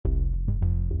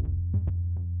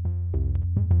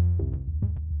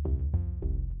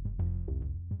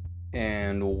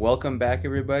And welcome back,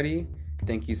 everybody.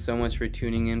 Thank you so much for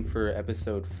tuning in for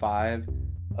episode 5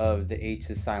 of the H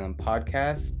is Silent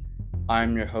podcast.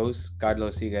 I'm your host,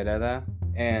 Carlos Higuereda,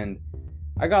 and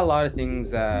I got a lot of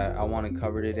things that I want to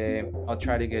cover today. I'll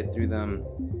try to get through them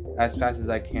as fast as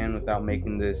I can without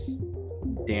making this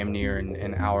damn near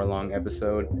an hour long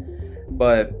episode.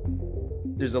 But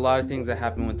there's a lot of things that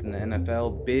happen within the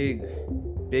NFL, big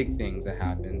things that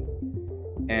happen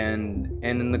and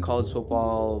in the college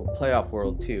football playoff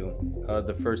world too.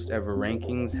 The first ever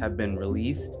rankings have been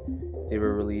released. They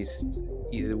were released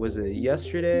was it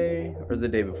yesterday or the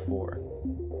day before?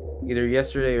 Either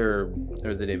yesterday or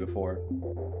the day before.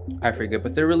 I forget,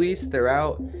 but they're released, they're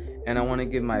out, and I want to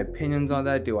give my opinions on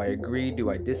that. Do I agree? Do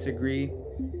I disagree?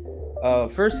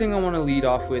 First thing I want to lead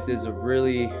off with is a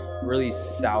really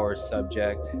sour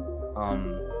subject.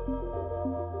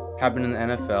 Happened in the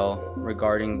NFL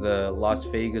regarding the Las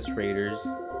Vegas Raiders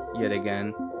yet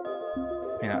again.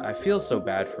 Man, I feel so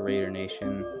bad for Raider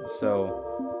Nation.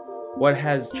 So what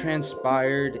has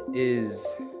transpired is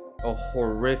a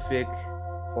horrific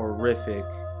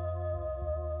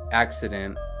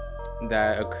accident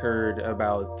that occurred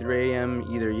about 3 a.m.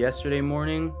 either yesterday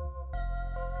morning.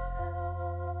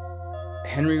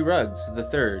 Henry Ruggs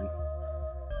III,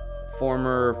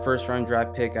 former first-round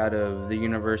draft pick out of the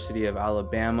University of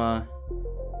Alabama,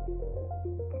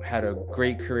 had a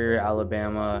great career at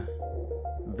Alabama,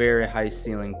 very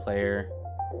high-ceiling player,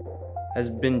 has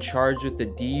been charged with a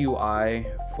DUI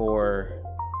for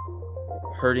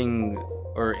hurting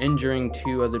or injuring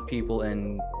 2 other people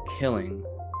and killing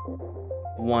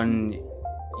one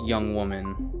young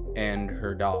woman and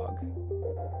her dog.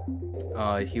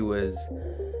 He was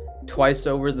twice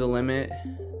over the limit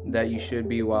that you should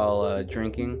be while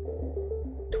drinking,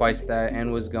 twice that,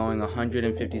 and was going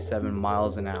 157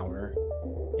 miles an hour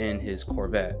in his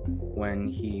Corvette when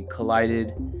he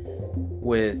collided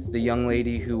with the young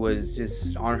lady who was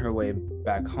just on her way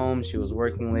back home. She was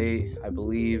working late, I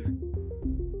believe,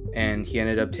 and he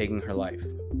ended up taking her life.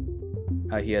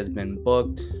 He has been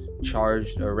booked,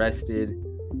 charged, arrested,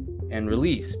 and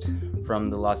released from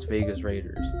the Las Vegas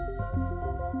Raiders.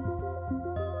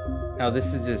 Now,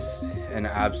 this is just an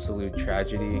absolute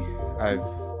tragedy.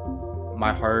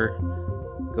 My heart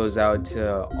goes out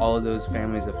to all of those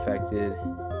families affected,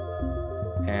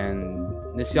 and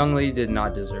this young lady did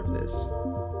not deserve this.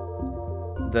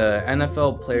 The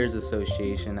NFL Players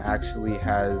Association actually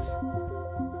has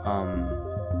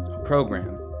a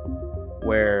program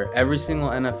where every single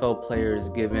NFL player is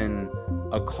given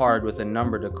a card with a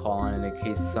number to call on in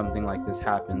case something like this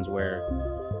happens, where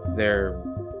they're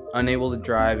unable to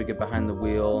drive or get behind the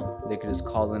wheel. They could just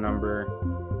call the number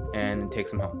and it takes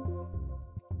them home.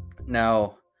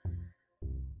 Now,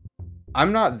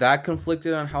 I'm not that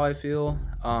conflicted on how I feel.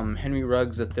 Henry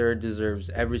Ruggs III deserves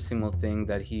every single thing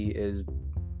that he is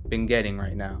been getting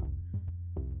right now.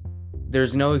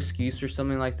 There's no excuse for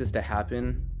something like this to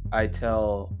happen. I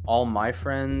tell all my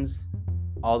friends,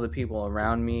 all the people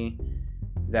around me,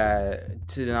 that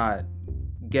to not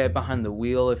get behind the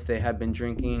wheel if they have been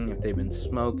drinking, if they've been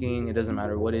smoking. It doesn't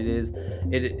matter what it is.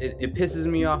 It pisses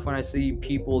me off when I see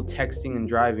people texting and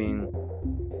driving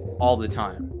all the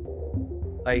time.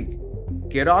 Like,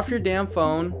 get off your damn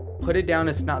phone, put it down.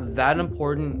 It's not that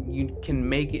important. You can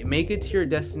make it to your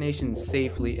destination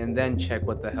safely, and then check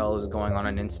what the hell is going on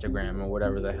Instagram or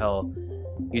whatever the hell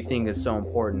you think is so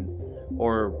important,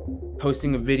 or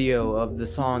posting a video of the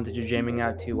song that you're jamming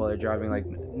out to while you're driving. Like,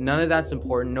 none of that's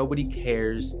important. Nobody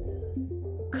cares.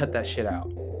 Cut that shit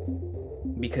out,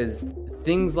 because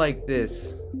things like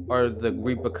this are the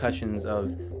repercussions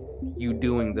of you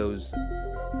doing those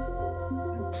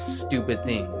stupid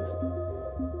things.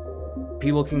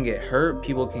 People can get hurt,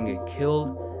 people can get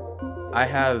killed. I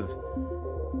have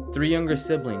 3 younger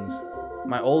siblings.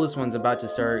 My oldest one's about to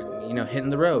start, hitting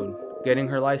the road, getting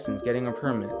her license, getting a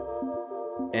permit.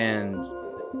 And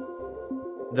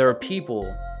there are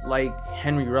people like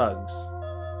Henry Ruggs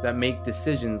that make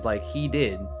decisions like he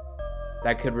did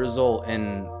that could result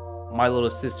in my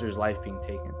little sister's life being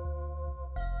taken.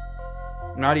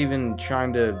 I'm not even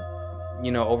trying to,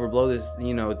 overblow this,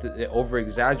 over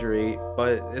exaggerate,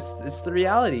 but it's the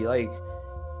reality. Like,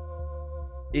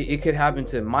 it could happen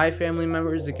to my family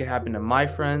members, it could happen to my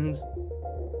friends,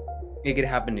 it could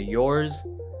happen to yours,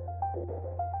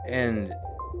 and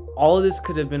all of this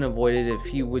could have been avoided if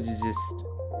he would just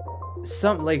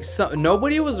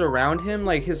nobody was around him.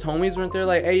 Like, his homies weren't there.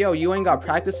 Like, hey, yo, you ain't got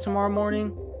practice tomorrow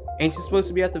morning? Ain't you supposed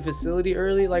to be at the facility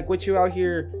early? Like, what you out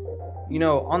here,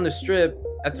 on the strip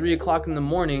at 3 o'clock in the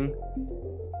morning,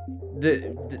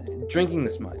 drinking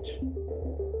this much?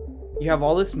 You have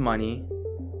all this money.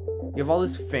 You have all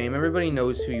this fame. Everybody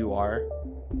knows who you are.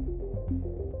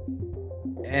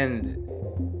 And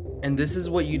this is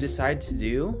what you decide to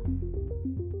do?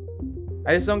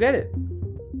 I just don't get it.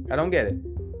 I don't get it.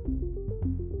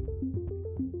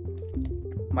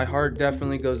 My heart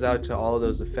definitely goes out to all of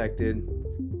those affected.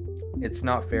 It's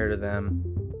not fair to them,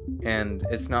 and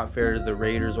it's not fair to the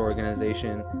Raiders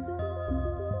organization.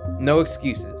 No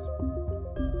excuses.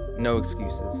 No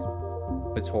excuses.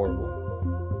 It's horrible.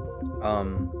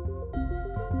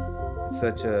 It's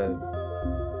such a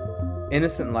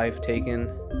innocent life taken,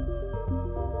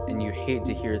 and you hate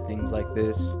to hear things like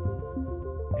this,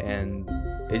 and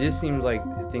it just seems like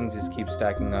things just keep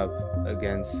stacking up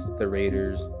against the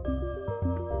Raiders.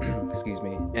 Excuse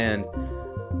me. And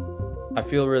I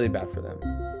feel really bad for them,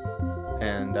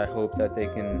 and I hope that they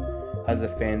can, as a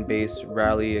fan base,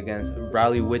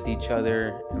 rally with each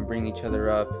other and bring each other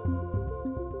up.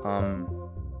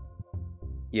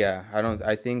 Yeah,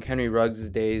 I think Henry Ruggs'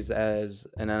 days as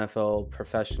an NFL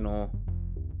professional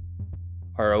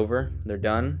are over. They're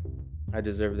done. I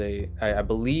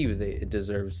believe it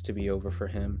deserves to be over for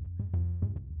him.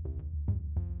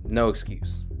 No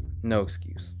excuse. No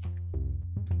excuse.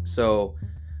 So,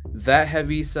 that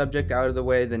heavy subject out of the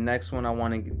way, the next one I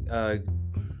want to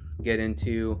get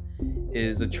into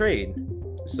is a trade.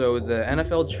 So, the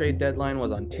NFL trade deadline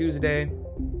was on Tuesday,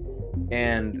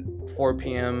 and 4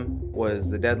 p.m. was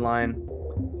the deadline.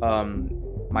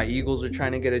 My Eagles are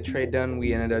trying to get a trade done.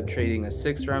 We ended up trading a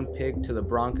 6th-round pick to the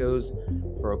Broncos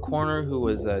for a corner who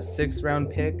was a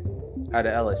 6th-round pick out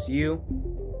of LSU.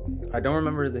 I don't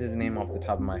remember his name off the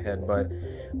top of my head, but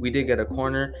we did get a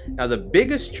corner. Now, the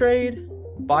biggest trade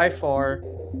by far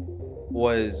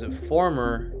was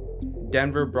former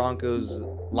Denver Broncos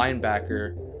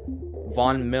linebacker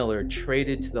Von Miller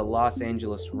traded to the Los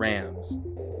Angeles Rams.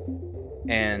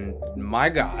 And my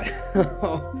God,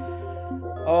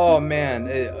 oh man,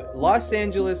 Los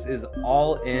Angeles is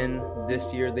all in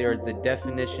this year. They are the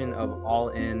definition of all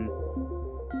in,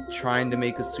 trying to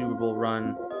make a Super Bowl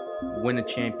run, win a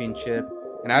championship,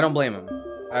 and I don't blame them.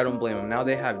 Now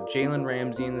they have Jalen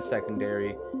Ramsey in the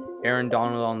secondary, Aaron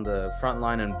Donald on the front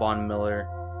line, and Von Miller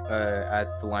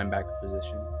at the linebacker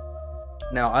position.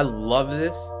 Now, I love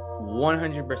this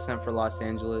 100% for Los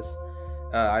Angeles.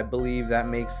 I believe that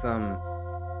makes them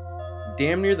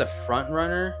damn near the front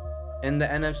runner in the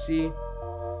NFC.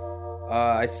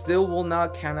 I still will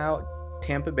not count out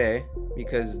Tampa Bay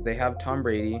because they have Tom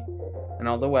Brady and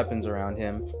all the weapons around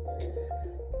him.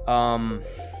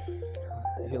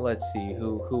 Let's see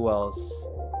who else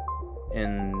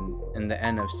in the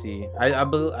NFC.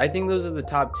 I think those are the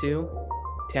top two,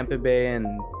 Tampa Bay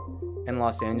and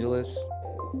Los Angeles.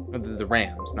 The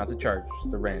Rams, not the Chargers,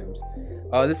 the Rams.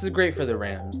 This is great for the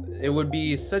Rams. It would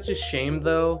be such a shame,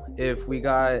 though, if we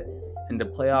got into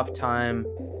playoff time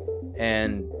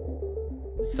and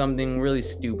something really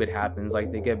stupid happens,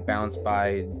 like they get bounced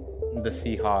by the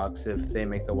Seahawks if they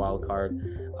make the wild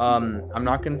card. I'm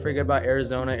not going to forget about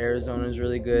Arizona. Arizona is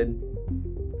really good.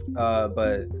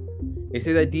 But they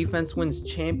say that defense wins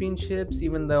championships,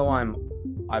 even though I'm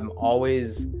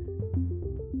always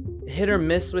hit or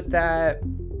miss with that.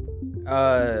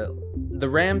 The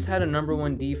Rams had a number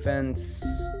one defense,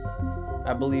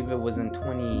 I believe it was in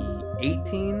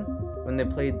 2018 when they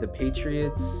played the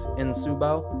Patriots in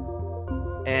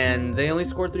Subao, and they only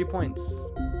scored 3 points.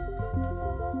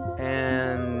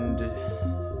 And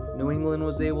New England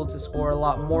was able to score a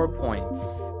lot more points.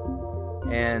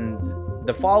 And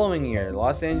the following year,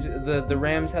 the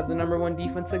Rams had the number one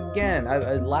defense again.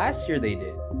 Last year they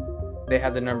did. They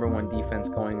had the number one defense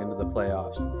going into the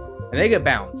playoffs, and they get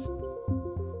bounced.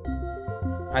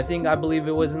 I believe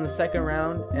it was in the second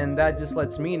round, and that just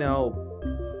lets me know,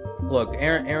 look,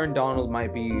 Aaron Donald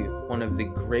might be one of the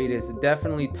greatest,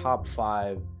 definitely top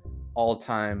 5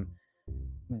 all-time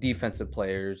defensive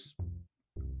players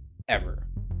ever.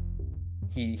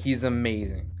 He's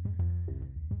amazing.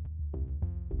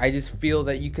 I just feel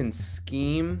that you can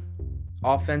scheme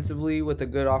offensively with a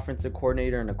good offensive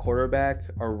coordinator and a quarterback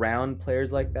around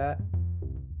players like that.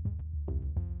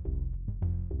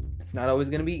 It's not always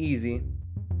going to be easy,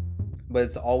 but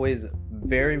it's always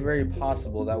very, very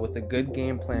possible that with a good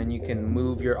game plan, you can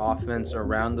move your offense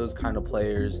around those kind of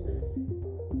players,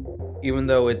 even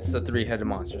though it's a 3-headed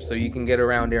monster. So you can get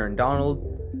around Aaron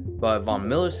Donald, but Von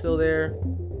Miller's still there,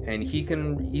 and he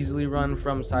can easily run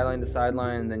from sideline to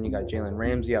sideline. And then you got Jalen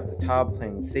Ramsey off the top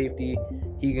playing safety.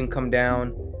 He can come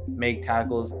down, make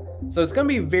tackles. So it's going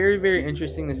to be very, very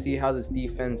interesting to see how this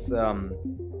defense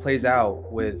plays out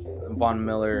with Von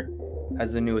Miller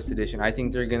as the newest addition. I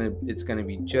think it's gonna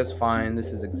be just fine. This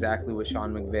is exactly what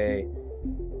Sean McVay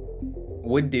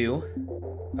would do.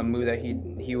 a move that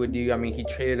he would do. I mean, he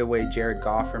traded away Jared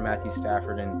Goff for Matthew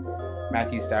Stafford, and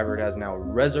Matthew Stafford has now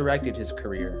resurrected his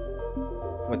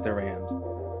career with the Rams.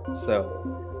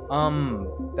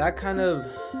 So, that kind of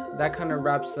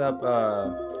wraps up.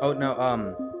 I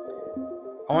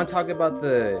want to talk about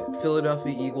the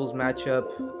Philadelphia Eagles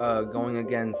matchup going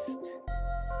against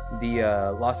the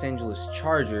Los Angeles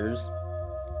Chargers.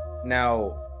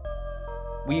 Now,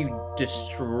 we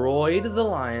destroyed the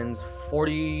Lions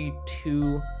 42-6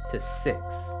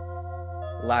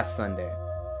 last Sunday.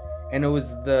 And it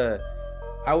was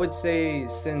I would say,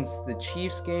 since the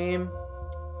Chiefs game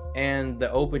and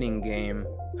the opening game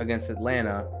against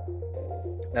Atlanta,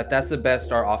 that's the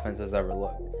best our offense has ever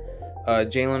looked.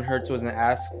 Jalen Hurts wasn't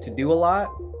asked to do a lot,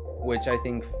 which I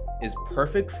think is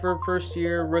perfect for first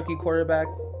year rookie quarterback,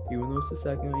 even though it's the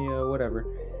second, whatever.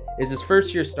 It's his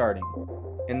first year starting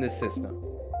in this system.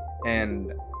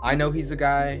 And I know he's a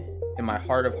guy. In my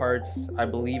heart of hearts, I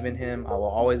believe in him. I will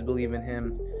always believe in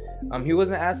him. He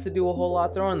wasn't asked to do a whole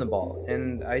lot throwing the ball,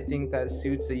 and I think that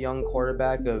suits a young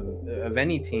quarterback of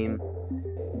any team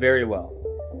very well.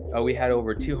 We had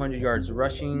over 200 yards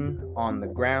rushing on the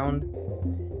ground,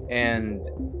 and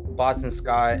Boston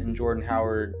Scott and Jordan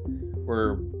Howard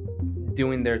were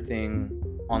doing their thing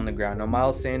on the ground. Now,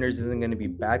 Miles Sanders isn't going to be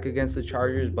back against the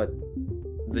Chargers, but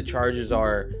the Chargers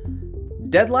are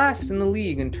dead last in the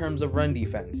league in terms of run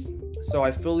defense. So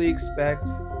I fully expect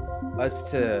us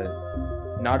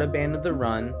to not abandon the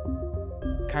run,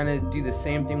 kind of do the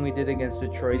same thing we did against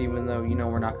Detroit, even though,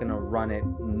 we're not going to run it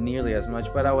nearly as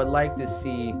much. But I would like to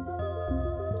see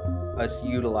us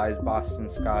utilize Boston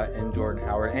Scott and Jordan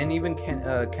Howard and even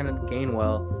Kenneth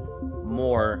Gainwell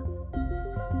more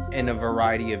in a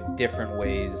variety of different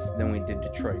ways than we did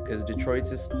Detroit, because Detroit's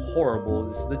just horrible.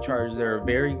 This is the Chargers. They're a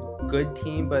very good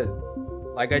team, but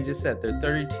like I just said, they're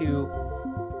 32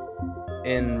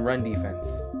 in run defense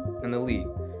in the league.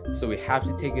 So we have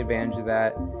to take advantage of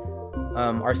that.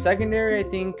 Our secondary, I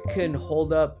think, can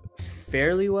hold up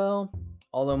fairly well,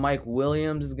 although Mike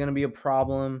Williams is going to be a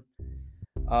problem.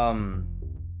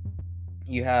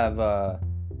 You have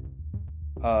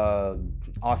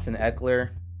Austin Eckler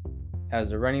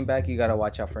as a running back. You got to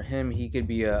watch out for him. He could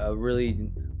be a really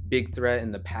big threat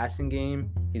in the passing game.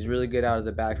 He's really good out of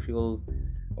the backfield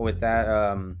with that.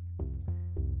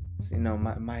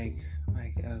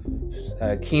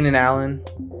 Keenan Allen,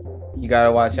 you got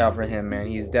to watch out for him, man.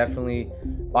 He's definitely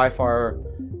by far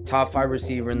top 5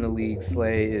 receiver in the league.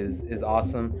 Slay is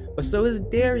awesome, but so is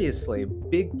Darius Slay,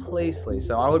 big play Slay.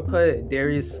 So I would put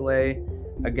Darius Slay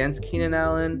against Keenan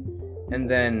Allen, and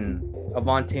then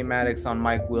Avonte Maddox on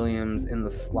Mike Williams in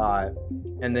the slot,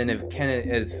 and then if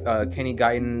Kenny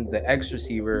Guyton, the X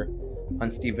receiver, on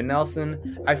Steven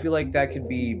Nelson. I feel like that could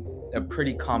be a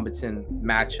pretty competent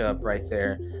matchup right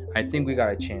there. I think we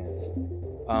got a chance.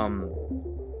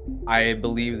 I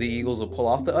believe the Eagles will pull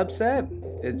off the upset.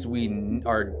 We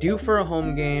are due for a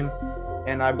home game,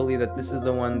 and I believe that this is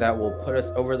the one that will put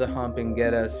us over the hump and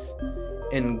get us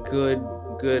in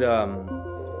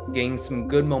gain some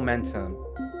good momentum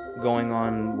going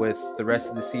on with the rest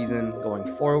of the season going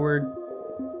forward.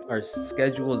 Our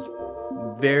schedule is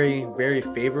very, very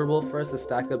favorable for us to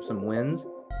stack up some wins,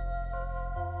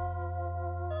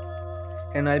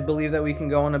 and I believe that we can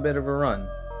go on a bit of a run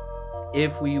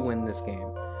if we win this game.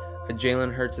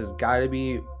 Jalen Hurts has got to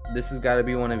be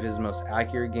one of his most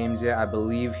accurate games yet. I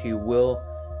believe he will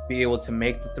be able to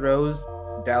make the throws.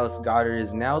 Dallas Goedert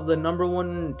is now the number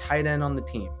 1 tight end on the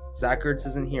team. Zach Ertz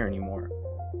isn't here anymore.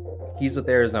 He's with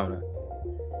Arizona.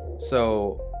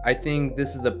 So I think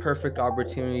this is the perfect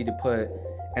opportunity to put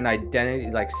an identity,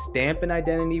 stamp an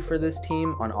identity for this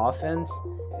team on offense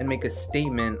and make a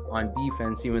statement on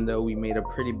defense, even though we made a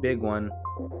pretty big one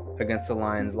against the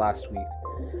Lions last week.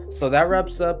 So that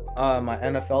wraps up my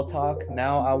NFL talk.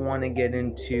 Now I want to get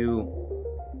into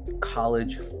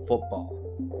college football.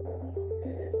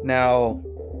 Now,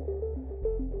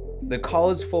 the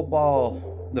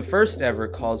first ever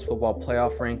college football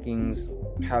playoff rankings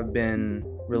have been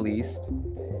released,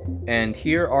 and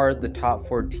here are the top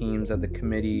 4 teams that the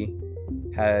committee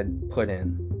had put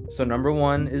in. So number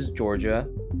 1 is Georgia.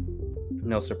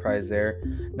 No surprise there.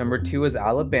 Number 2 is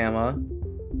Alabama.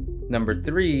 Number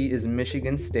 3 is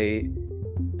Michigan State,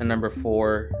 and number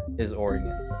 4 is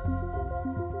Oregon.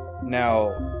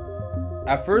 Now,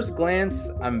 at first glance,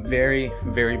 I'm very,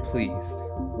 very pleased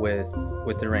with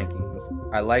the rankings.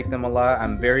 I like them a lot.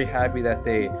 I'm very happy that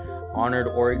they honored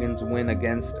Oregon's win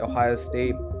against Ohio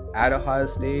State at Ohio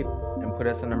State and put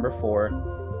us at number 4,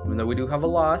 even though we do have a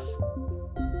loss.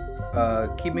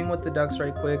 Keeping with the Ducks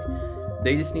right quick,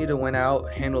 they just need to win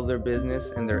out, handle their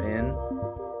business, and they're in.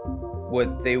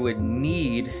 What they would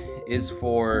need is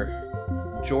for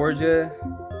Georgia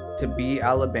to beat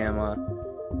Alabama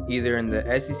either in the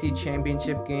SEC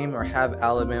championship game or have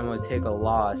Alabama take a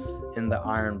loss in the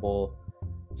Iron Bowl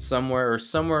somewhere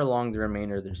along the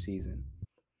remainder of their season.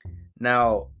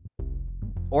 Now,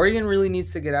 Oregon really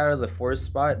needs to get out of the fourth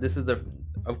spot. This is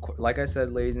like I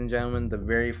said, ladies and gentlemen, the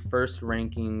very first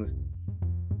rankings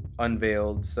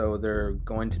unveiled, so there are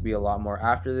going to be a lot more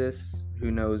after this.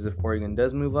 Who knows if Oregon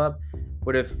does move up?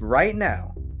 But if right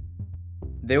now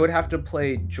they would have to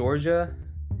play Georgia,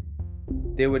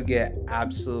 they would get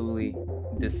absolutely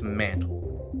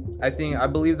dismantled. I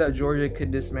believe that Georgia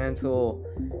could dismantle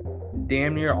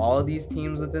damn near all of these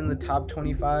teams within the top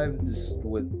 25 just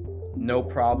with no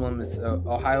problem. It's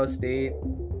Ohio State,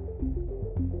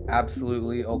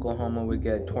 absolutely. Oklahoma would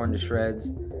get torn to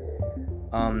shreds.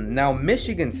 Now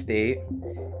Michigan State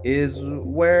is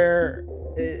where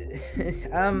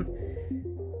I'm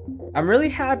really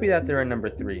happy that they're at number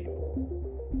 3.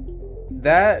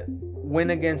 That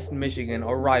win against Michigan,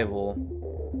 a rival,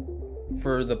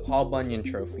 for the Paul Bunyan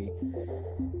Trophy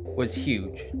was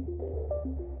huge.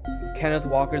 Kenneth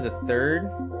Walker III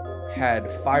had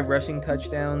 5 rushing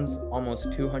touchdowns,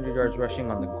 almost 200 yards rushing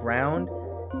on the ground.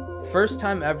 First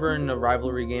time ever in a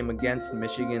rivalry game against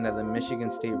Michigan that the Michigan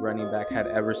State running back had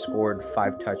ever scored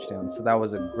 5 touchdowns. So that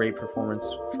was a great performance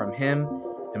from him.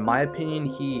 In my opinion,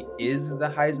 he is the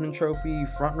Heisman Trophy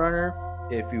frontrunner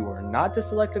if you were not to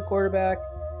select a quarterback,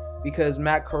 because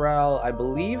Matt Corral, I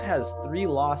believe, has 3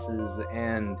 losses,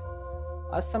 and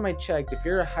last time I checked, if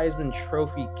you're a Heisman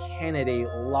Trophy candidate,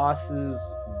 losses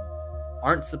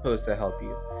aren't supposed to help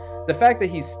you. The fact that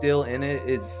he's still in it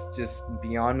is just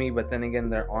beyond me, but then again,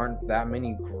 there aren't that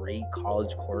many great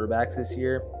college quarterbacks this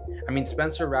year. I mean,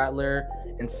 Spencer Rattler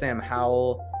and Sam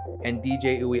Howell and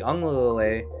DJ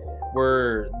Uiagalelei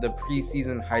were the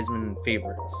preseason Heisman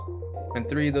favorites. And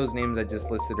 3 of those names I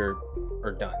just listed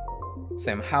are done.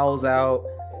 Sam Howell's out.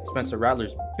 Spencer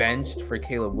Rattler's benched for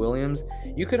Caleb Williams.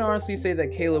 You could honestly say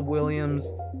that Caleb Williams,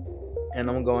 and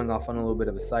I'm going off on a little bit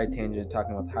of a side tangent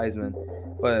talking about the Heisman,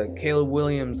 but Caleb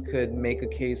Williams could make a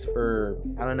case for,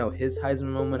 I don't know, his Heisman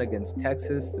moment against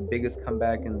Texas, the biggest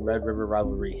comeback in Red River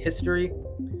rivalry history.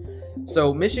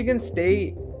 So Michigan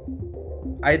State,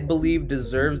 I believe,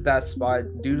 deserves that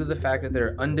spot due to the fact that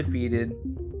they're undefeated.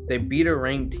 They beat a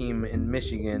ranked team in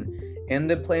Michigan, and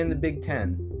they play in the Big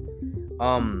Ten.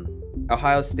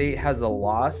 Ohio State has a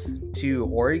loss to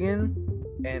Oregon,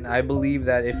 and I believe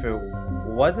that if it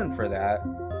wasn't for that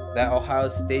Ohio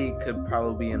State could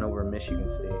probably be in over Michigan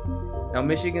State. Now,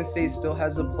 Michigan State still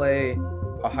has to play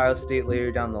Ohio State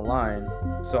later down the line,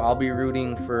 so I'll be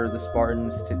rooting for the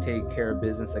Spartans to take care of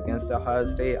business against Ohio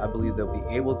State. I believe they'll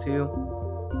be able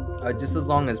to, just as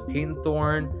long as Peyton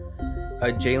Thorne,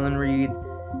 Jalen Reed,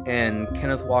 and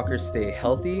Kenneth Walker stay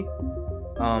healthy.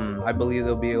 I believe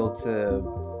they'll be able to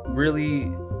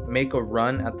really make a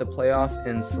run at the playoff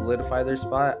and solidify their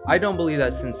spot. I don't believe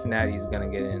that Cincinnati is going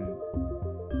to get in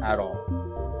at all.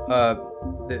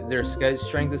 Their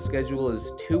strength of schedule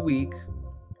is too weak.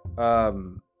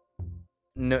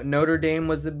 Notre Dame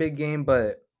was a big game,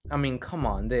 but I mean, come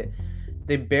on,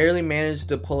 they barely managed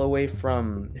to pull away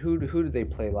from who did they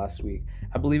play last week?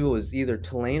 I believe it was either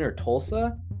Tulane or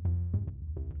Tulsa,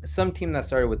 some team that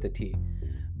started with the T.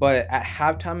 But at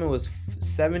halftime, it was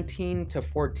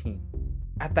 17-14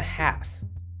 at the half.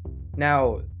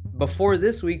 Now, before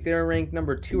this week, they were ranked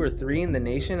number 2 or 3 in the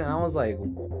nation, and I was like,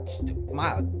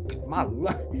 my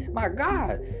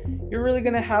God, you're really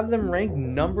gonna have them ranked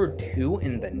number 2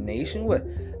 in the nation? With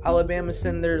Alabama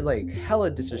sitting there like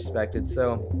hella disrespected.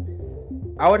 So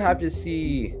I would have to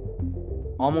see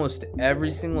almost every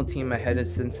single team ahead of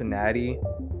Cincinnati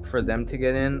for them to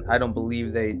get in. I don't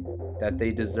believe that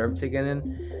they deserve to get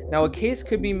in. Now, a case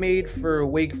could be made for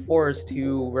Wake Forest,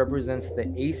 who represents the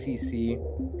ACC,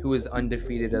 who is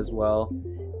undefeated as well.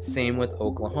 Same with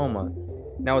Oklahoma.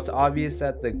 Now, it's obvious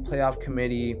that the playoff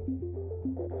committee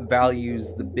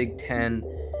values the Big Ten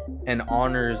and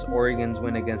honors Oregon's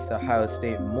win against Ohio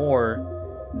State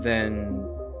more than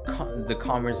the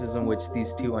conferences in which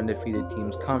these 2 undefeated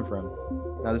teams come from.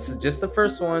 Now, this is just the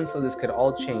first one, so this could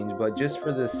all change, but just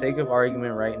for the sake of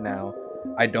argument right now,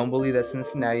 I don't believe that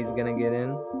Cincinnati is going to get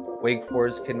in. Wake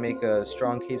Forest could make a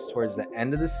strong case towards the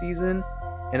end of the season,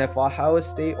 and if Ohio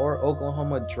State or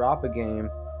Oklahoma drop a game,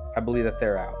 I believe that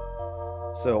they're out.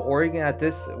 So Oregon, at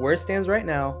this, where it stands right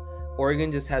now,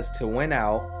 Oregon just has to win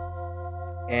out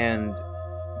and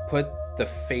put the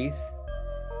faith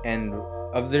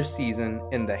of their season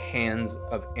in the hands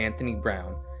of Anthony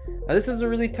Brown. Now, this is a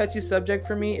really touchy subject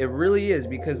for me. It really is,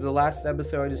 because the last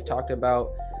episode I just talked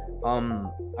about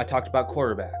I talked about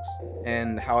quarterbacks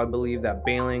and how I believe that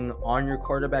bailing on your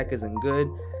quarterback isn't good,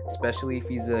 especially if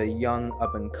he's a young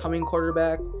up and coming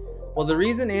quarterback. Well, the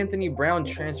reason Anthony Brown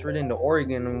transferred into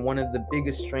Oregon, and one of the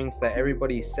biggest strengths that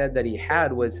everybody said that he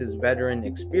had, was his veteran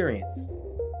experience.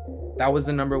 That was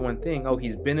the number one thing. Oh,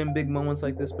 he's been in big moments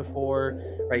like this before,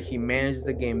 right? He managed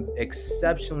the game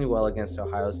exceptionally well against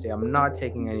Ohio State. I'm not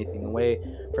taking anything away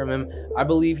from him. I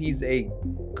believe he's a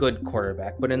good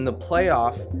quarterback, but in the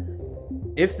playoff,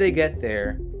 if they get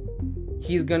there,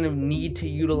 he's going to need to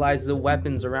utilize the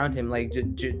weapons around him. Like,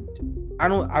 I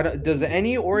don't, does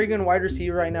any Oregon wide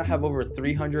receiver right now have over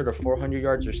 300 or 400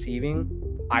 yards receiving?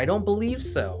 I don't believe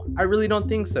so. I really don't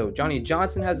think so. Johnny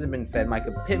Johnson hasn't been fed.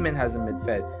 Micah Pittman hasn't been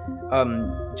fed.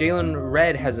 Jalen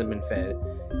Redd hasn't been fed.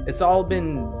 It's all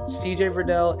been CJ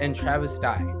Verdell and Travis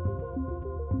Dye.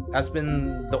 That's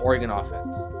been the Oregon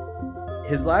offense.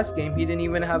 His last game, he didn't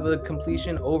even have a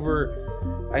completion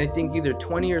over, I think, either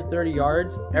 20 or 30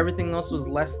 yards. Everything else was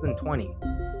less than 20.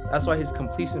 That's why his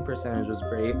completion percentage was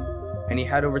great, and he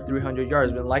had over 300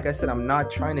 yards. But like I said, I'm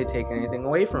not trying to take anything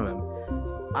away from him.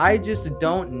 I just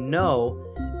don't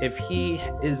know if he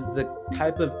is the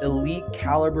type of elite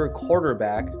caliber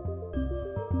quarterback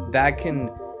that can,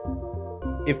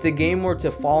 if the game were to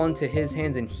fall into his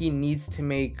hands and he needs to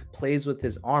make plays with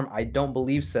his arm, I don't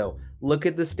believe so. Look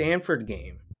at the Stanford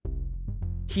game.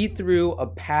 He threw a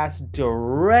pass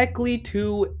directly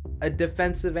to a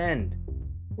defensive end.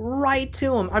 Right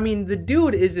to him. I mean, the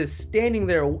dude is just standing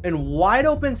there in wide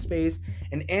open space,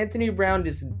 and Anthony Brown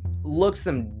just looks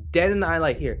him dead in the eye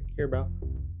like, here, bro.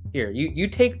 Here, you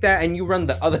take that and you run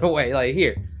the other way. Like,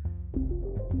 here.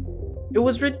 It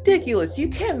was ridiculous. You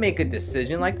can't make a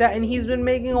decision like that, and he's been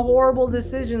making horrible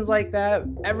decisions like that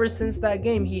ever since that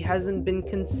game. He hasn't been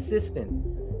consistent.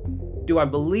 Do I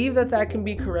believe that can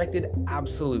be corrected?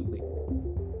 Absolutely.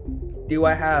 Do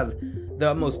I have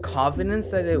the utmost confidence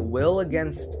that it will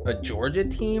against a Georgia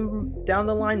team down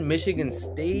the line, Michigan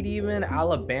State even,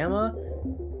 Alabama?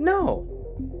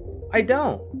 No, I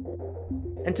don't.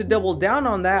 And to double down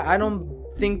on that, I don't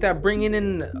think that bringing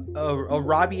in a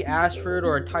Robbie Ashford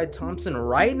or a Ty Thompson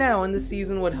right now in the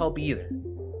season would help either.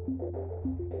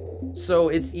 So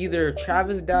it's either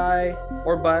Travis Dye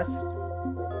or bust,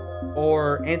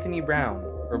 or Anthony Brown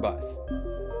or bust.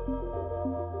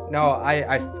 No,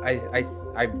 I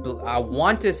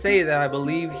want to say that I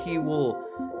believe he will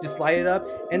just light it up.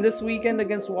 And this weekend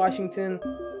against Washington,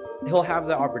 he'll have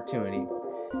the opportunity.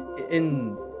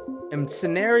 In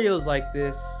scenarios like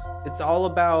this, it's all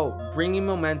about bringing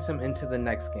momentum into the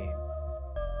next game.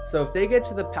 So if they get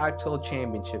to the Pac-12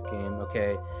 championship game,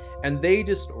 okay, and they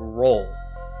just roll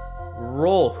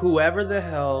whoever the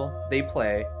hell they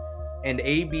play, and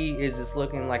AB is just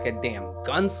looking like a damn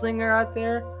gunslinger out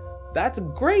there, that's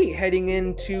great heading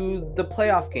into the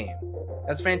playoff game.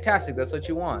 That's fantastic. That's what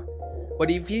you want. But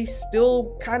if he's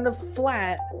still kind of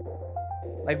flat,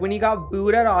 like when he got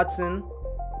booed at Autzen,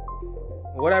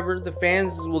 whatever, the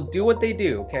fans will do what they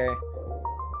do, okay?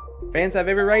 Fans have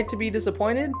every right to be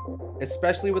disappointed,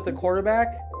 especially with the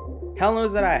quarterback. Hell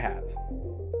knows that I have.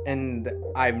 And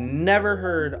I've never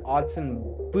heard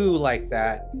Autzen boo like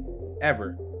that,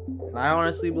 ever. And I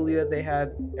honestly believe that they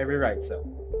had every right so.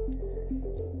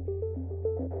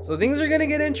 So things are going to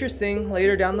get interesting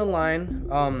later down the line.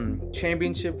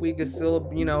 Championship week is still,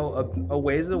 a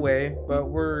ways away, but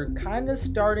we're kind of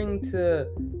starting to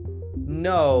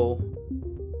know,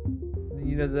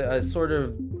 the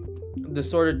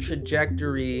sort of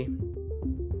trajectory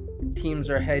teams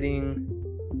are heading,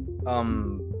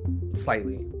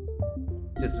 slightly,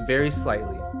 just very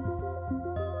slightly.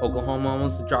 Oklahoma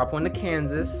almost dropped one to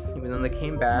Kansas, even though they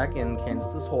came back, and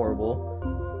Kansas is horrible.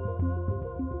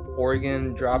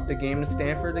 Oregon dropped a game to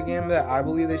Stanford, a game that I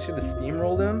believe they should have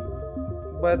steamrolled them,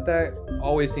 but that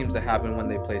always seems to happen when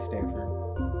they play Stanford.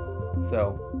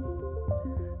 So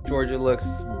Georgia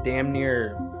looks damn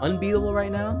near unbeatable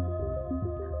right now.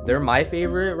 They're my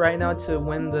favorite right now to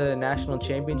win the national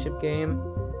championship game.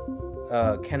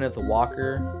 Kenneth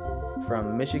Walker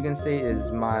from Michigan State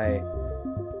is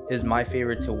my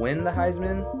favorite to win the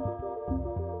Heisman.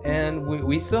 And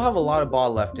we still have a lot of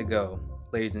ball left to go,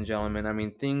 ladies and gentlemen. I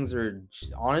mean, things are,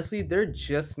 honestly, they're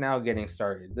just now getting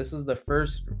started. This is the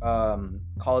first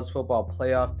college football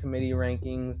playoff committee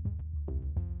rankings.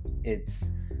 It's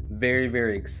very,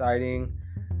 very exciting.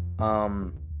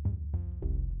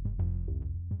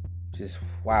 Just,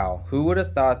 wow. Who would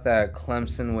have thought that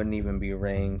Clemson wouldn't even be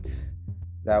ranked?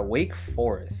 That Wake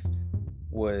Forest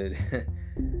would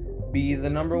be the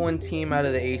number one team out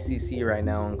of the ACC right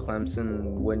now, and Clemson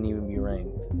wouldn't even be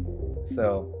ranked.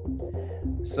 So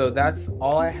So that's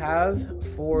all I have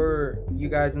for you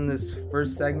guys in this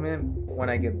first segment. When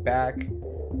I get back,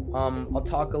 I'll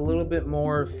talk a little bit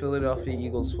more Philadelphia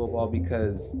Eagles football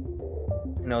because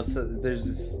so there's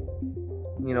this,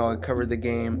 I covered the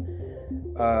game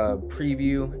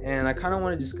preview, and I kind of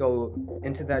want to just go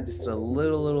into that just a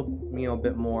little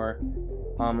bit more.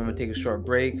 I'm gonna take a short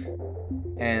break,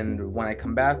 and when I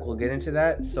come back, we'll get into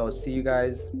that. So I'll see you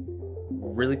guys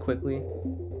really quickly.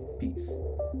 Peace.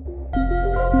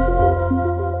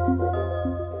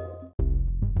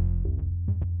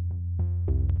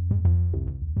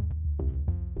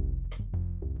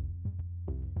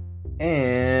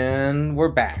 And we're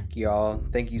back, y'all.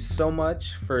 Thank you so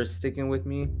much for sticking with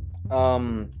me.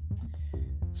 So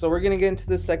we're gonna get into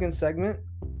the second segment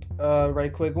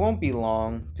right quick. It won't be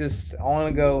long. Just I want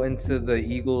to go into the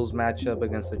Eagles matchup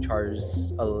against the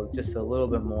Chargers just a little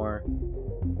bit more.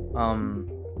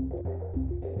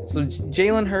 So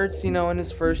Jalen Hurts, in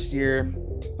his first year,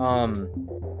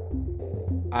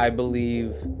 I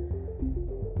believe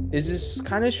is just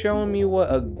kind of showing me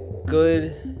what a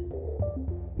good,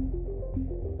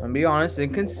 and be honest,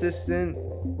 inconsistent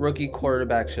rookie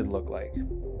quarterback should look like.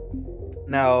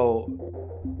 Now,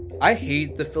 I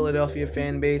hate the Philadelphia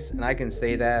fan base, and I can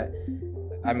say that.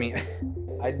 I mean,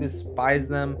 I despise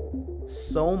them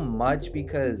so much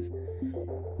because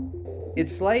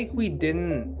it's like we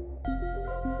didn't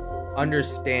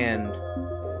understand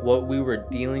what we were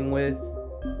dealing with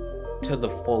to the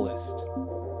fullest.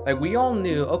 Like, we all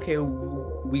knew, okay,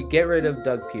 we get rid of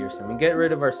Doug Peterson. We get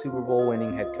rid of our Super Bowl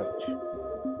winning head coach.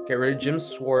 Get rid of Jim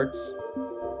Schwartz.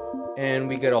 And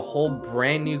we get a whole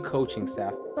brand new coaching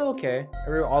staff. Okay.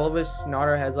 All of us nod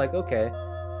our heads like, okay.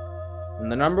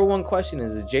 And the number one question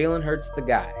is Jalen Hurts the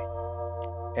guy?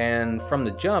 And from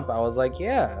the jump, I was like,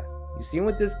 yeah. You seen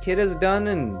what this kid has done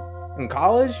in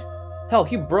college? Hell,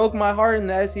 he broke my heart in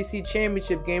the SEC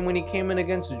championship game when he came in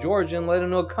against Georgia and let him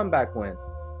know a comeback win.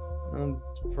 I'll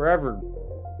forever,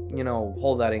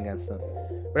 hold that against him.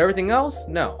 But everything else,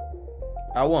 no.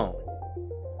 I won't.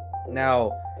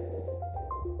 Now,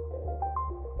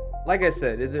 like I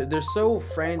said, they're so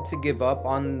afraid to give up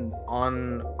on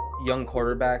young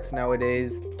quarterbacks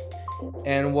nowadays.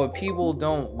 And what people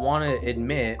don't want to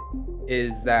admit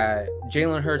is that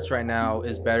Jalen Hurts right now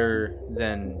is better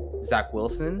than Zach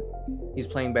Wilson. He's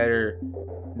playing better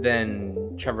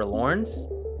than Trevor Lawrence.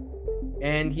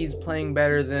 And he's playing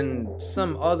better than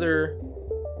some other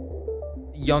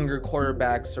younger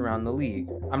quarterbacks around the league.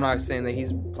 I'm not saying that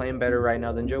he's playing better right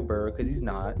now than Joe Burrow, because he's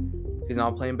not. He's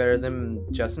not playing better than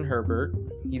Justin Herbert.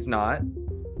 He's not.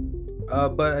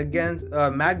 But against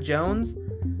Mac Jones,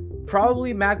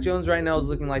 probably Mac Jones right now is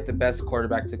looking like the best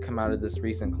quarterback to come out of this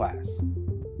recent class.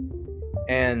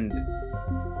 And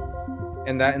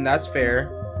that's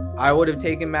fair. I would have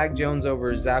taken Mac Jones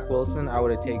over Zach Wilson. I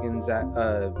would have taken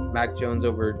Mac Jones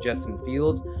over Justin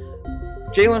Fields.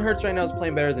 Jalen Hurts right now is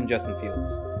playing better than Justin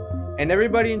Fields. And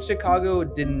everybody in Chicago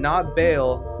did not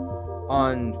bail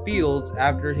on Fields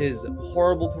after his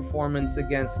horrible performance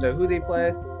against who they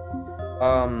play.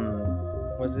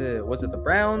 Was it the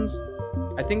Browns?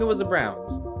 I think it was the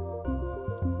Browns.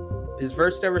 His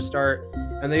first ever start,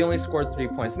 and they only scored 3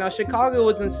 points. Now, Chicago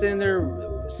wasn't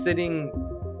sitting,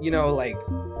 like,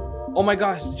 oh my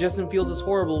gosh, Justin Fields is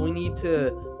horrible. We need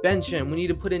to bench him. We need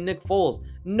to put in Nick Foles.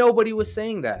 Nobody was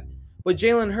saying that. But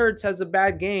Jalen Hurts has a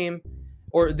bad game,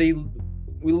 or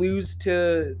we lose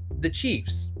to the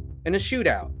Chiefs in a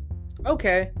shootout.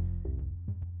 Okay.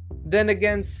 Then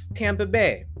against Tampa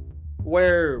Bay,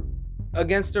 where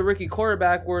against a rookie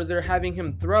quarterback where they're having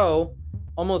him throw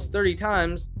almost 30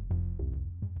 times.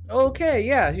 Okay,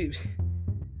 yeah.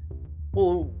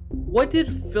 Well, what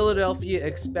did Philadelphia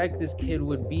expect this kid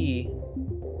would be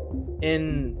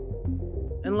in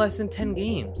less than 10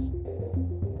 games?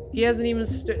 He hasn't even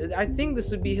I think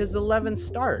this would be his 11th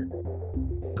start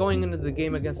going into the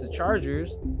game against the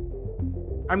Chargers.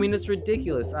 I mean, it's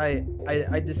ridiculous. I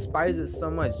despise it so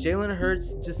much. Jalen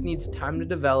Hurts just needs time to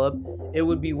develop. It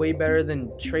would be way better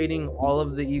than trading all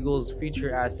of the Eagles'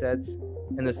 future assets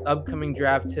in this upcoming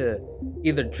draft to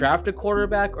either draft a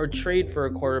quarterback or trade for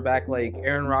a quarterback like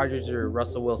Aaron Rodgers or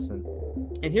Russell Wilson.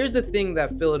 And here's the thing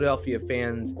that Philadelphia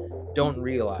fans don't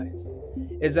realize,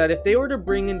 is that if they were to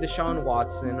bring in Deshaun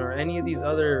Watson or any of these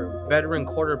other veteran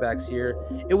quarterbacks here,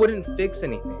 it wouldn't fix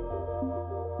anything.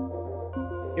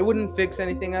 It wouldn't fix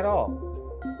anything at all.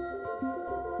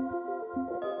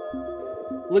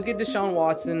 Look at Deshaun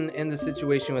Watson and the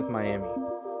situation with Miami.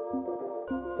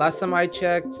 Last time I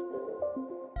checked,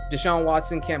 Deshaun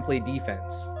Watson can't play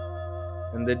defense.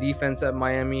 And the defense that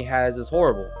Miami has is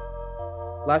horrible.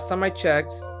 Last time I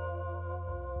checked,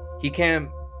 he can't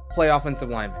play offensive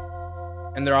lineman.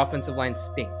 and their offensive line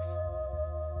stinks.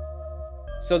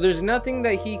 So there's nothing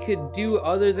that he could do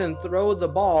other than throw the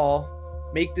ball,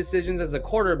 make decisions as a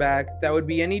quarterback that would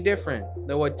be any different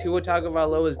than what Tua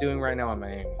Tagovailoa is doing right now in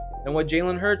Miami, than what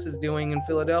Jalen Hurts is doing in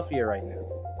Philadelphia right now.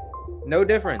 No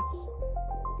difference.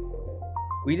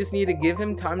 We just need to give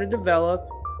him time to develop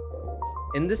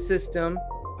in the system.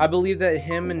 I believe that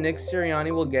him and Nick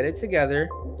Sirianni will get it together.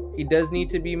 He does need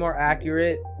to be more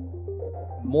accurate,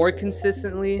 more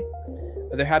consistently.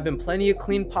 There have been plenty of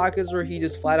clean pockets where he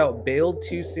just flat out bailed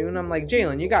too soon. I'm like,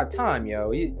 Jalen, you got time,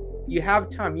 yo. You have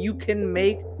time. You can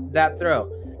make that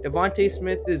throw. Devontae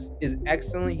Smith is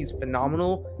excellent. He's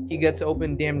phenomenal. He gets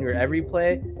open damn near every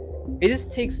play. It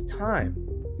just takes time.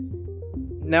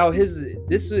 Now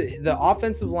the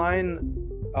offensive line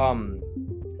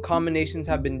combinations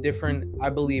have been different, I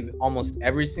believe, almost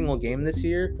every single game this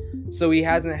year. So he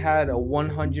hasn't had a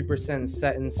 100%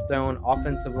 set in stone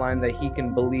offensive line that he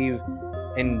can believe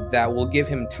and that will give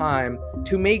him time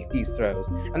to make these throws.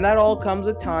 And that all comes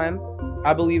with time.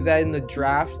 I believe that in the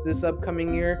draft this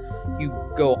upcoming year, you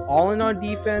go all in on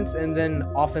defense and then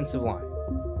offensive line.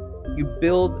 You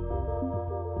build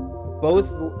both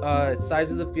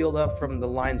sides of the field up from the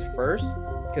lines first,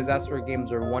 because that's where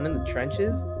games are won, in the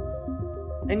trenches.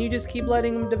 And you just keep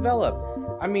letting them develop.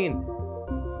 I mean,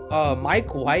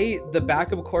 Mike White, the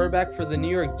backup quarterback for the New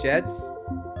York Jets,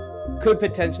 could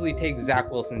potentially take Zach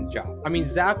Wilson's job. I mean,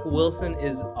 Zach Wilson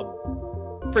is a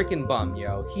freaking bum,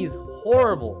 yo. He's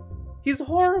horrible. He's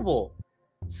horrible.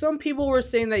 Some people were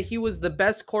saying that he was the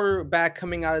best quarterback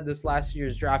coming out of this last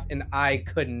year's draft, and I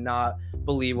could not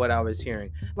believe what I was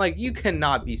hearing. Like, you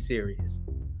cannot be serious.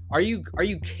 Are you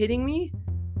kidding me?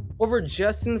 Over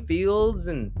Justin Fields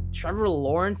and Trevor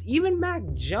Lawrence, even Mac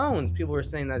Jones, people were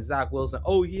saying that Zach Wilson,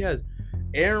 he has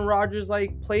Aaron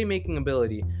Rodgers-like playmaking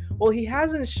ability. Well, he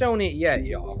hasn't shown it yet,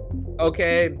 y'all.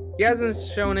 Okay? He hasn't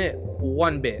shown it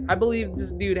one bit. I believe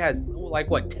this dude has, 10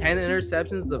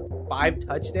 interceptions of 5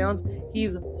 touchdowns?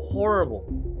 He's horrible.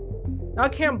 Now, I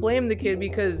can't blame the kid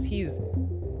because he's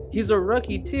a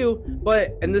rookie too,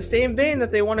 but in the same vein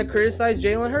that they want to criticize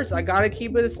Jalen Hurts, I got to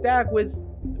keep it a stack with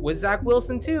Zach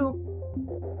Wilson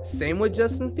too. Same with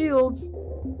Justin Fields.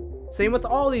 Same with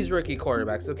all these rookie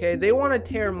quarterbacks, okay? They want to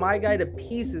tear my guy to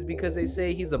pieces because they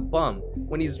say he's a bum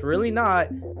when he's really not.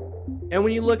 And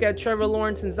when you look at Trevor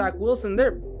Lawrence and Zach Wilson,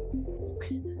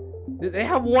 they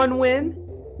have 1 win.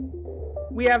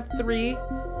 We have 3,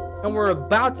 and we're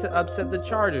about to upset the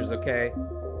Chargers, okay?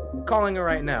 I'm calling it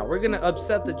right now. We're going to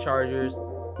upset the Chargers.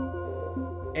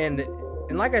 And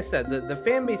like I said, the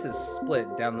fan base is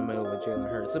split down the middle with Jalen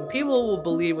Hurts. So people will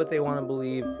believe what they want to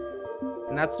believe,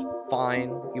 and that's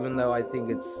fine, even though I think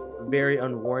it's very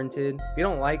unwarranted. If you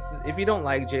don't like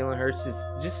Jalen Hurts,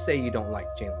 just say you don't like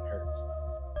Jalen Hurts.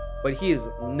 But he is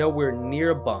nowhere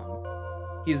near a bum.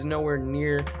 He's nowhere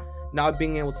near not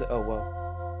being able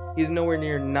to he's nowhere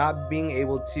near not being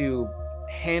able to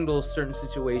handle certain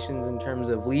situations in terms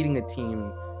of leading a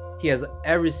team. He has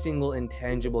every single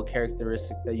intangible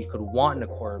characteristic that you could want in a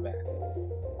quarterback.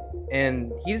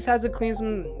 And he just has to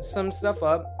clean some stuff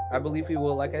up. I believe he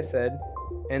will, like I said.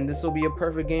 And this will be a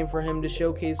perfect game for him to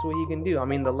showcase what he can do. I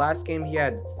mean, the last game he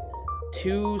had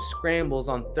 2 scrambles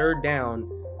on 3rd down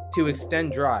to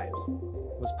extend drives.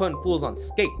 Was putting fools on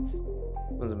skates.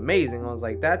 It was amazing. I was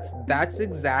like, that's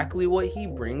exactly what he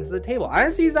brings to the table. I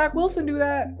didn't see Zach Wilson do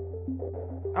that.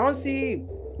 I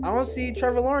don't see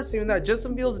Trevor Lawrence doing that.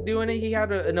 Justin Fields doing it. He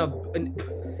had an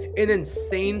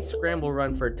insane scramble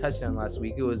run for a touchdown last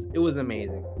week. It was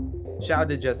amazing. Shout out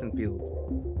to Justin Fields.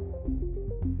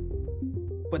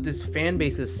 But this fan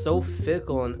base is so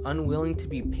fickle and unwilling to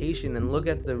be patient and look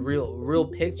at the real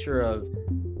picture of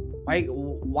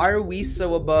why are we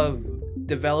so above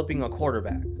developing a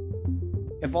quarterback?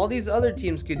 If all these other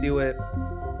teams could do it,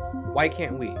 why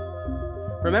can't we?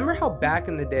 Remember how back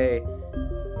in the day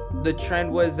the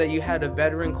trend was that you had a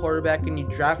veteran quarterback and you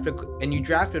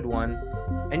drafted one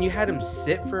and you had him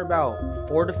sit for about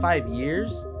 4 to 5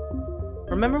 years?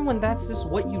 Remember when that's just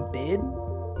what you did?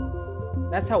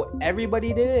 That's how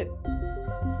everybody did it.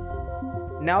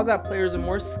 Now that players are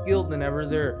more skilled than ever,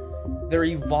 they're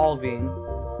evolving.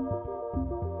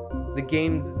 The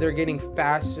game, they're getting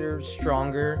faster,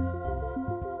 stronger.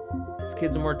 These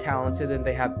kids are more talented than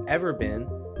they have ever been.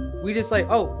 We just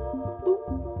boop,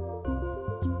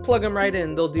 plug them right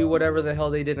in. They'll do whatever the hell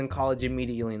they did in college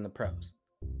immediately in the pros.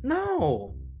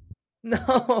 No,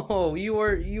 you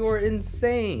are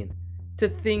insane to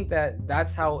think that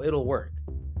that's how it'll work.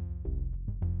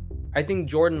 I think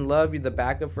Jordan Love, the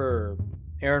backup for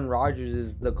Aaron Rodgers,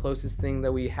 is the closest thing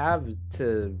that we have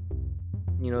to,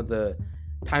 the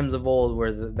times of old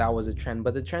where that was a trend.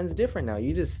 But the trend's different now.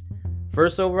 You just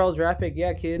First overall draft pick,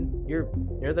 yeah, kid.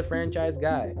 You're the franchise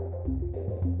guy.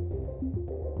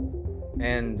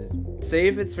 And say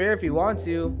if it's fair if you want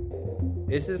to.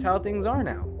 This is how things are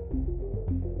now.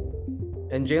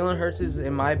 And Jalen Hurts is,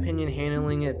 in my opinion,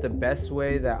 handling it the best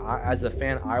way that as a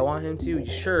fan, I want him to.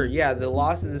 Sure, yeah, the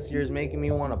losses this year is making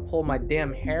me want to pull my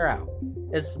damn hair out,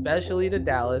 especially to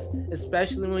Dallas,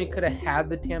 especially when we could have had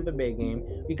the Tampa Bay game.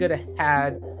 We could have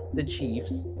had the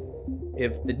Chiefs.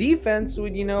 If the defense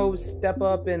would, step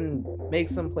up and make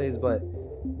some plays. But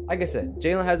like I said,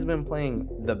 Jalen hasn't been playing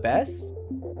the best,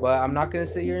 but I'm not going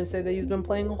to sit here and say that he's been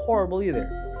playing horrible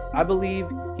either. I believe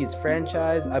he's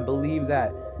franchised. I believe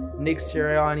that Nick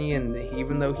Sirianni, and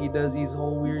even though he does these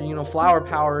whole weird, flower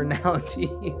power analogies,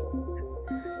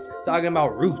 talking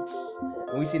about roots,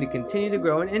 and we need to continue to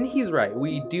grow. And he's right.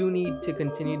 We do need to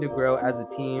continue to grow as a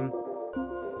team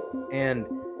and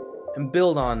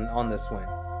build on this win.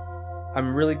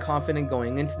 I'm really confident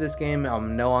going into this game. I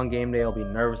know on game day I'll be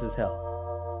nervous as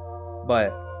hell.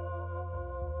 But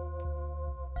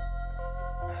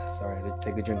sorry, I had to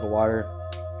take a drink of water.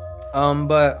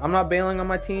 But I'm not bailing on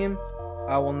my team.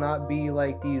 I will not be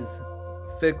like these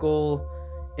fickle,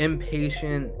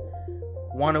 impatient,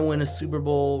 want to win a Super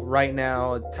Bowl right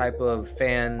now type of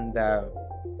fan that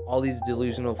all these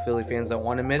delusional Philly fans that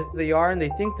want to admit that they are, and they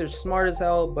think they're smart as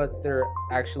hell, but they're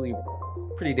actually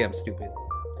pretty damn stupid.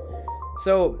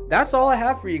 So that's all I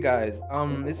have for you guys.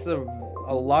 This is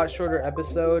a lot shorter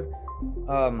episode.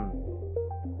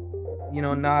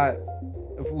 Not.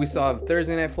 We still have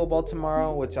Thursday Night Football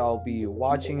tomorrow, which I'll be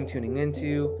watching, tuning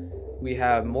into. We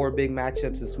have more big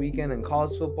matchups this weekend in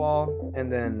college football,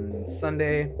 and then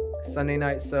Sunday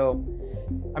night. So,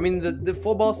 I mean, the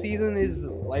football season is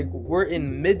like we're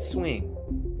in mid-swing,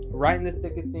 right in the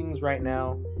thick of things right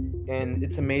now, and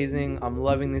it's amazing. I'm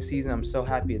loving this season. I'm so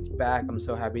happy it's back. I'm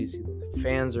so happy to see that the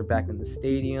fans are back in the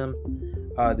stadium.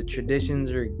 The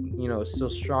traditions are, still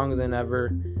stronger than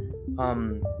ever.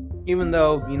 Even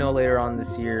though, later on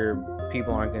this year,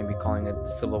 people aren't going to be calling it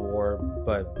the Civil War,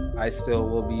 but I still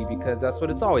will be because that's what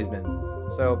it's always been.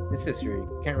 So it's history.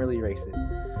 Can't really erase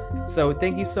it. So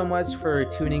thank you so much for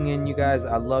tuning in, you guys.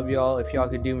 I love y'all. If y'all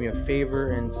could do me a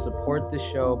favor and support the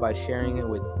show by sharing it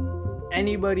with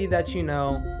anybody that you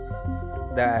know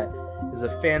that is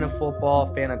a fan of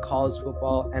football, fan of college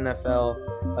football, NFL,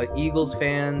 Eagles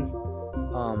fans,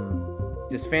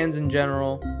 just fans in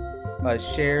general,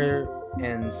 share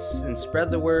and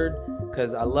spread the word,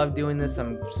 because I love doing this.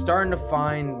 I'm starting to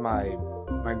find my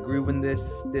groove in this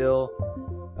still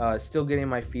getting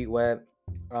my feet wet.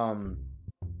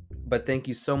 But thank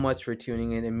you so much for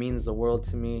tuning in. It means the world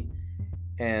to me.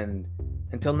 And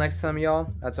until next time, y'all,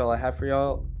 that's all I have for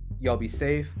y'all. Y'all be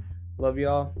safe. Love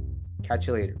y'all. Catch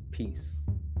you later. Peace.